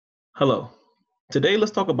Hello. Today,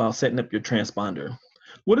 let's talk about setting up your transponder.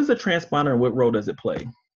 What is a transponder and what role does it play?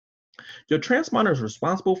 Your transponder is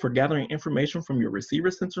responsible for gathering information from your receiver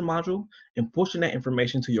sensor module and pushing that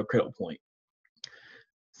information to your cradle point.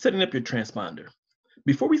 Setting up your transponder.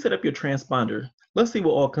 Before we set up your transponder, let's see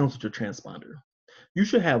what all comes with your transponder. You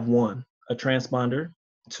should have 1, a transponder,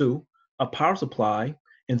 2, a power supply,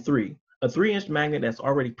 and 3, a 3-inch magnet that's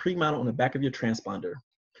already pre-mounted on the back of your transponder.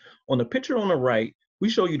 On the picture on the right, we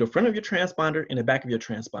show you the front of your transponder and the back of your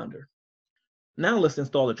transponder. Now let's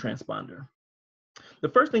install the transponder. The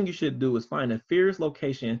first thing you should do is find the furthest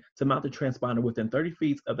location to mount the transponder within 30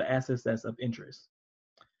 feet of the assets that's of interest.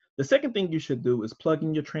 The second thing you should do is plug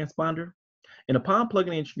in your transponder. And upon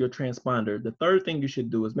plugging into your transponder, the third thing you should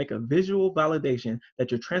do is make a visual validation that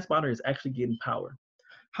your transponder is actually getting power.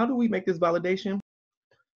 How do we make this validation?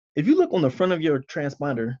 If you look on the front of your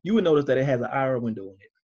transponder, you will notice that it has an IR window in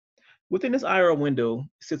it. Within this IR window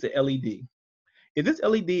sits an LED. If this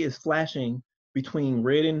LED is flashing between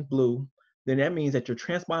red and blue, then that means that your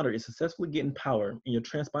transponder is successfully getting power and your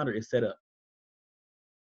transponder is set up.